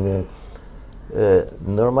ndërpres FATMIR.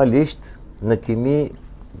 Normalisht në kimi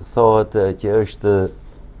thohet që është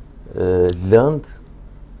lëndë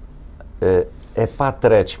e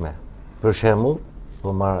patreqme. Për shembull,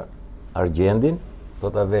 po marr argjendin,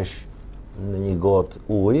 po ta vesh në një gotë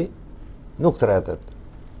ujë, nuk tretet.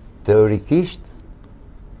 Teorikisht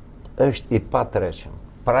është i patreqëm.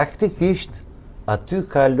 Praktikisht aty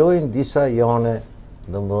kalojnë disa jone,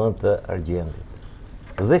 domethënë të argjendit.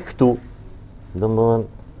 Dhe këtu, domethënë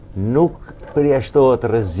nuk përjashtohet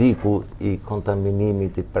rreziku i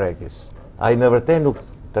kontaminimit i prekjes. Ai me vërtet nuk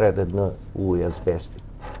tretet në ujë azbesti,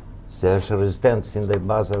 se është rezistent si ndaj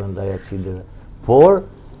bazave, ndaj acideve, por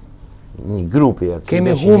një grupi acideve.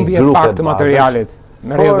 Kemi humbje pak të materialit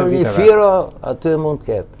me rrjedhë viteve. Por një firo aty mund të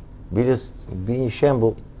ketë. Bi një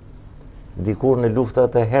shembull, dikur në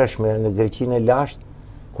luftat e hershme në Greqinë e lashtë,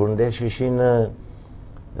 kur ndesheshin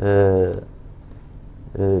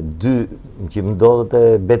që ndodhete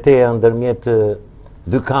beteja ndërmjet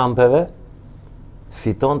dy kampeve,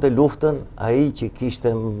 fitonte luftën ai që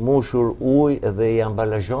kishte mushur ujë dhe i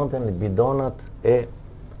ambalazhonte në bidonat e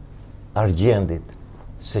argjendit.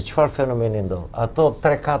 Se çfarë fenomeni ndodh? Ato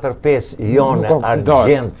 3, 4, 5 jone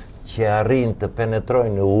argjend që arrin të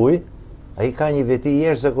penetrojnë në ujë, ai ka një veti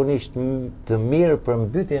jashtëzakonisht të mirë për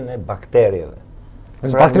mbytjen e bakterjeve.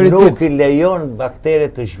 Pra nuk i lejon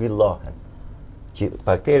bakteret të zhvillohen.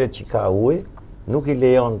 Bakteret që ka ujë nuk i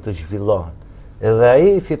lejon të zhvillohen. Edhe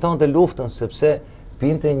ai fitonte luftën sepse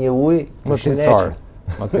pinte një ujë më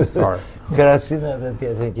cilësor. Krahasime edhe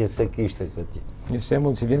tjetër që se kishte këtë. Një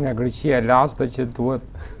shembull që vjen nga Greqia e lashtë që duhet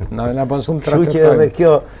na bën shumë të reflektojmë. Kështu që edhe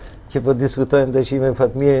kjo që po diskutojmë tash me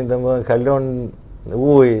FATMIRin, domethënë kalon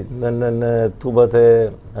ujë në tubat e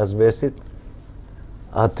azbestit.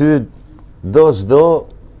 Aty do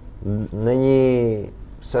në një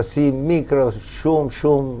sasi mikro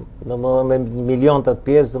shumë, domethënë me miliontat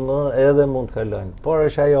pjesë, domethënë edhe mund të kalojnë. Por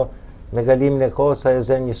është ajo me kalimin e kohës e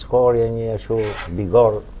zën një skorje, një ashtu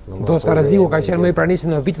bigor. Ndoshta rreziku ka qenë më i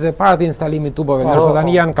pranishëm në vitet e para të instalimit tubave, ndërsa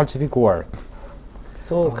tani janë kalcifikuar.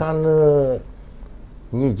 Këto kanë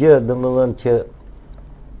një gjë, domethënë që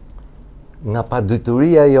nga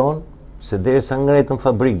padujturia jon Se derisa ngretën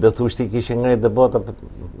fabrik, do thoshti kishe ngretë dhe bota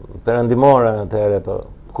perëndimore atëherë, po.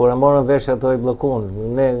 Kur e morën vesh ato i bllokun,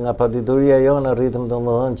 ne nga padituria jonë arritëm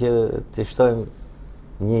domethënë që të shtojmë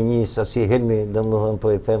një sasi helmi, domethënë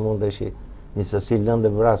po i them unë tash, një sasi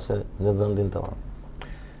lëndë vrasë në vendin tonë.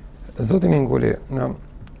 Zoti Minguli,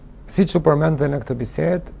 siç u përmend në këtë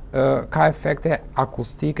bisedë, ka efekte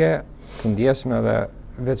akustike të ndjeshme dhe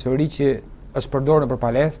veçori që është përdorur nëpër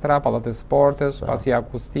palestra, pallat e sportesh, pasi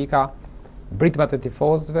akustika, britmat e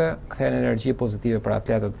tifozëve kthejnë energji pozitive për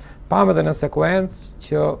atletët. Pamë edhe në sekuencë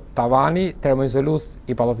që tavani termoizolues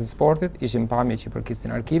i pallatit sportit, ishim pamje që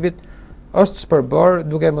përkisnin arkivit, është shpërbër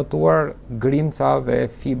duke emëtuar grimca dhe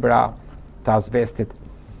fibra të azbestit.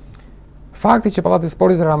 Fakti që pallati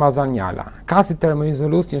sportit Ramazan Njala ka si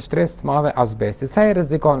termoizolues një shtresë të madhe azbestit, sa i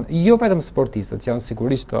rrezikon jo vetëm sportistët që janë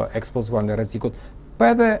sigurisht të ekspozuar në rrezikut, po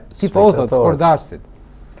edhe tifozët, sportdashësit.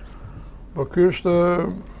 Po ky është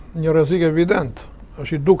një rrezik evident,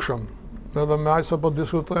 është i dukshëm. Edhe me aq sa po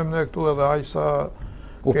diskutojmë ne këtu, edhe aq sa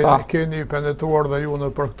keni penetruar dhe ju në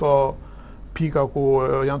për këto pika ku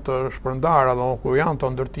janë të shpërndara dhe ku janë të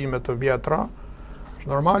ndërtime të vjetra, është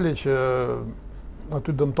normali që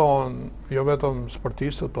aty dëmtohen jo vetëm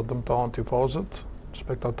sportistët, por dëmtohen tifozët,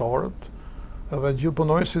 spektatorët, edhe gjithë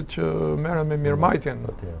punojësit që merren me mirëmbajtjen.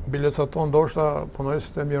 Bilecaton ndoshta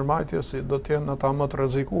punojësit e mirëmbajtjes do të jenë ata më të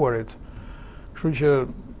rrezikuarit. Kështu që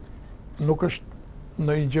nuk është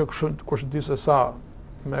në i gjë kushtetise sa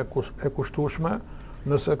e kushtueshme,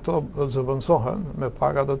 nëse këto zëvendësohen me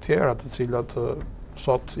paga të tjera, të cilat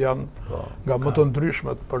sot janë nga më të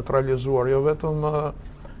ndryshmet për të realizuar jo vetëm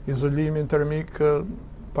izolimin termik,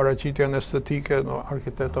 paraqitjen estetike,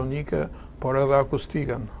 arkitektonike, por edhe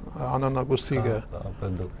akustiken, anën akustike.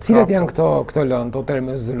 Cilat janë këto lëndë, këto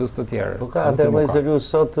termoizolues të tjerë? Po ka termoizolues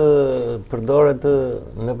sot përdoret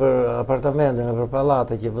nëpër apartamente, nëpër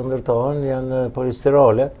pallate që vëndërtohen, janë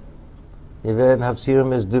polistirole, i vjen hapësirë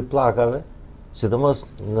mes dy pllakave, sidomos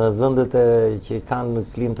në vendet që kanë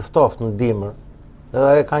klimë të ftohtë në dimër.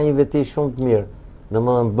 Edhe ka një veti shumë të mirë,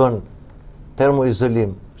 domethënë bën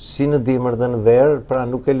termoizolim si në dimër dhe në verë, pra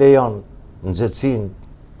nuk e lejon nxehtësinë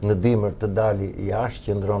në dimër të dali jashtë,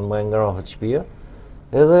 që ndron më e ngrohtë shtëpia,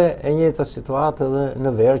 edhe e njëjta situatë edhe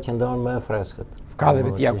në verë që ndron më e freskët. Ka dhe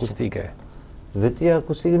veti akustike. Veti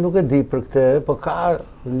akustike nuk e di për këtë, po ka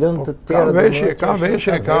lëndë të tjera. Ka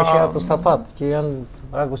veshje, ka ato stafat që janë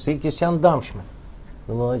akustike, që janë dëmshme.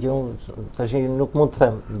 Domethënë që tash nuk mund të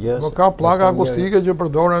them gjë. Nuk ka pllaka akustike që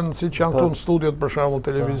përdoren siç janë këtu në studiot për shembull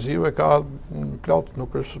televizive, ka plot,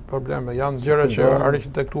 nuk është probleme. Janë gjëra që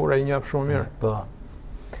arkitektura i njeh shumë mirë. Po.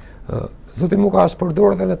 Zoti Muka është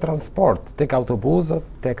përdorur edhe në transport, tek autobusët,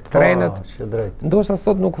 tek trenet. Ndoshta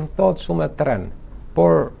sot nuk thotë shumë e tren,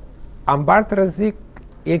 por a mbart rrezik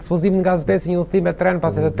i ekspozimit nga azbesti një udhëtim me tren,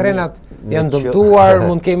 pasi edhe trenat janë dëmtuar,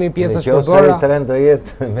 mund kemi pjesë të shpërbëra. Nëse tren do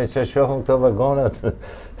jetë me që shohëm këto vagonat,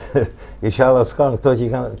 inshallah s'kan këto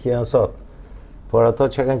që janë sot. Por ato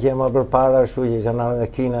që kanë qenë më përpara, ashtu që kanë ardhur nga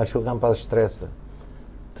Kina, ashtu kanë pas strese.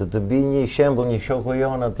 Të bëj një shembull, një shoku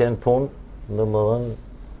jon atje në punë, domethënë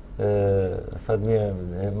FATMIR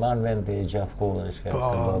e man vendi i gjafkullën, shka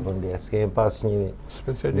se më ndjes. Kemi pas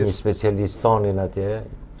një specialist tonin atje,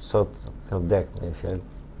 sot ka vdek në fjallë,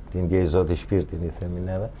 ti ndjej zoti shpirtin, i themi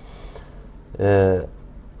neve.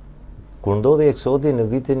 Kur ndodhi eksodi në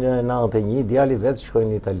vitin 91, djali vetë shkoj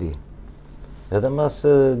në Itali. Edhe mas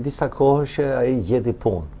disa kohësh ai gjeti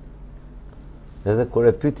punë. Edhe kur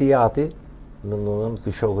e pyti jati, domethënë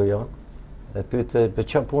ky shoku jon, e pyet për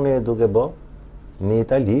çfarë pune e duke bë. Në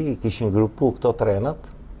Itali i kishin grupu këto trenat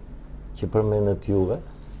që përmendet juve,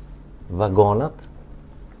 vagonat,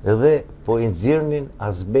 edhe po i nxirrnin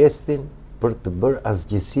azbestin për të bërë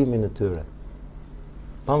azgjësimin e tyre.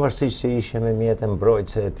 Pavarësisht se ishe me mjete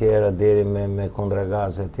mbrojtëse e tjera deri me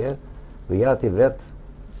kontragaze e tjera, jati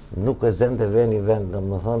vetë nuk e zente vend i vend,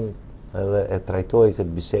 domethënë edhe e trajtoi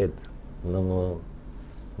këtë bisedë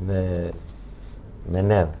me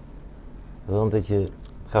neve. Dhonte që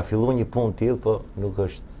ka fillu një punë tillë, po nuk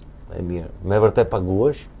është e mirë. Me vërtet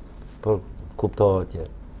paguhesh, por kuptohet që.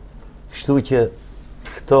 Kështu që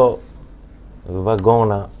këto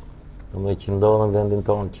vagona, që ndodhen në vendin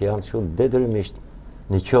tonë, që janë shumë detyrimisht,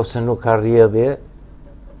 në qoftë se nuk ka rrjedhje,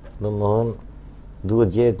 domethënë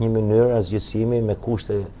duhet gjetë një mënyrë azgjësimi me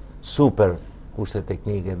kushte super, kushte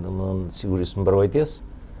teknike, domethënë sigurisë mbrojtjes,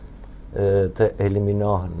 të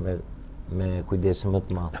eliminohen me kujdesin më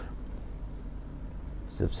të madh.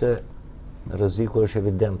 Sepse rreziku është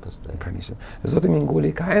evident pastaj. Zoti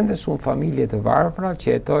Minguli, ka ende shumë familje të varfra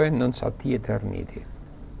që jetojnë në çati e Eterniti.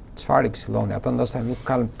 Çfarë i këshilloni? Ata ndoshta nuk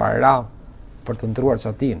kanë para për të ndruar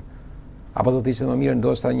çatin. Apo do të ishte më mirë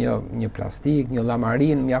ndoshta një plastik, një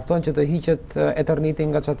llamarin, mjafton që të hiqet Eterniti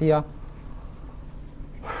nga çatia?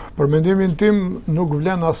 Për mendimin tim nuk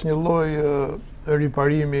vlen asnjë lloj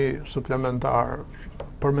riparimi suplementar.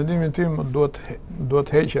 Për mendimin tim duhet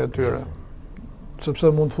heqje atyre.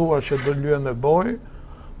 Sepse mund thua që do lyen me boj,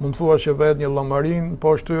 mund thua që vetë një llamarin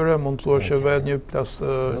poshtë tyre, mund thua që vetë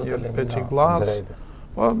një pecikllaz.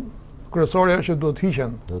 Po kryesorja që duhet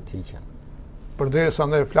hiqen. Përderisa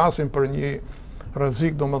ne flasim për një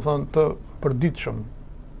rrezik, domethënë të përditshëm.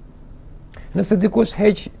 Nëse dikush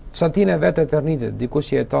heq çatinë vetë Eternitit, dikush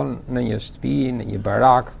që jeton në një shtëpi, në një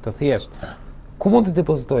barak të thjeshtë, ku mund të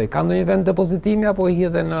depozitojë? Ka ndonjë vend depozitimi apo i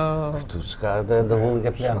hidhe në Tu s'ka dhe hull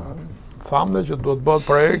ke plan. Thamë që duhet bëhet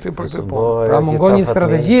projekti për këtë punë. Pra mungon një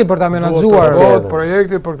strategji për ta menaxhuar. Duhet bëhet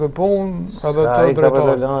projekti për këtë punë edhe të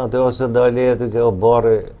drejtohet. Atë ose dalë aty ke o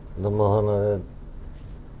barri, domethënë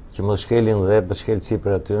që mos shkelin dhe për shkel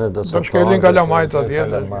sipër aty ne do të shkelin kalamajt atje.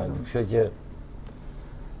 Kështu që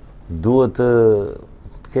duhet të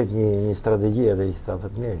ketë një strategji edhe i tha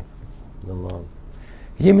FATMIR. Domethënë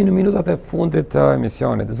jemi në minutat e fundit të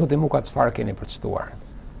emisionit. Zoti Muka, çfarë keni për të shtuar?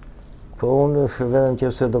 Po unë vetëm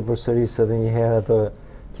që se do përsëris edhe një herë ato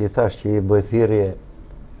që i thash që i bëj thirrje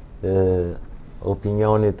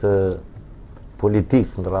opinionit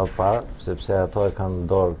politik në radhë parë, sepse ato e kanë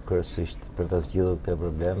dorë kryesisht për të zgjidhur këtë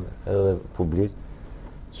problem, edhe publik,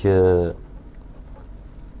 që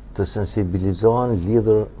të sensibilizohen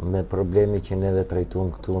lidhur me problemi që neve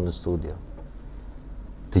trajtuam këtu në studio.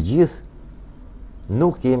 Të gjithë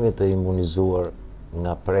nuk jemi të imunizuar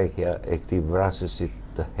nga prekja e këtij vrasësi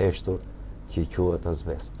të heshtur që quhet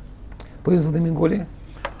azbest. Po ju zoti Minguli?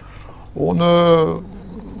 Unë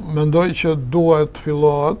mendoj që duhet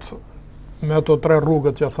fillohet me ato 3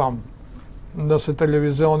 rrugët që tham. Nëse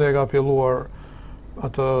televizioni e ka filluar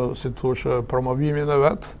atë, si thosh, promovimin e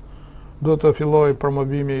vet, duhet të fillojë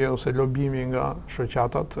promovimi ose lobimi nga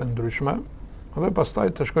shoqatat e ndryshme, dhe pastaj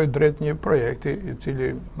të shkoj drejt një projekti i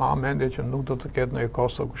cili ma mendje që nuk do të ketë në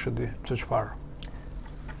kosto kush e di se çfarë.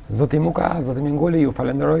 Zoti Muka, zoti Minguli, ju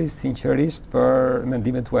falenderoj sinqerisht për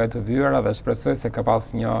mendimet tuaja të vëra dhe shpresoj se ka pas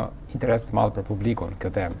një interes të madh për publikun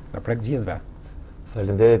këtë temë, në prek gjithëve.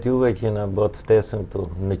 Falenderit juve që na bët ftesën këtu.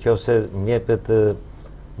 Nëse më jepet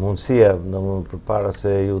mundësia, domethënë përpara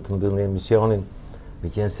se ju të mbyllni emisionin,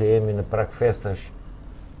 meqense jemi në prag festash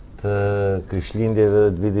të Krishtlindjeve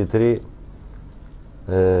dhe të vitit të ri,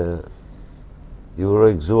 ju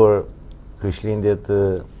uroj gëzuar Krishtlindjet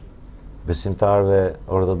besimtarëve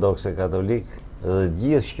ortodokse katolik dhe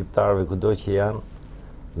gjithë shqiptarëve kudo që janë,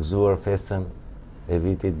 gëzuar festën e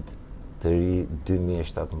vitit të ri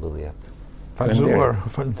 2017.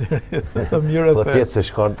 Faleminderit. Mirë po tjetë se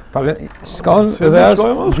shkon. Shkon dhe është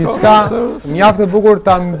diçka mjaft e bukur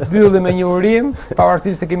ta mbyllim me një urim,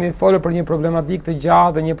 pavarësisht se kemi folur për një problematikë të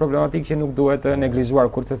gjatë dhe një problematikë që nuk duhet të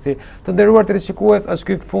neglizhuar kurrësi. Të nderuar teleshikues,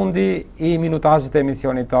 është ky fundi i minutazhit të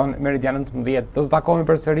emisionit ton Meridian 19. Do të takohemi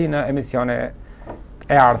përsëri në emisione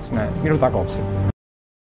e ardhshme. Miru takofshim.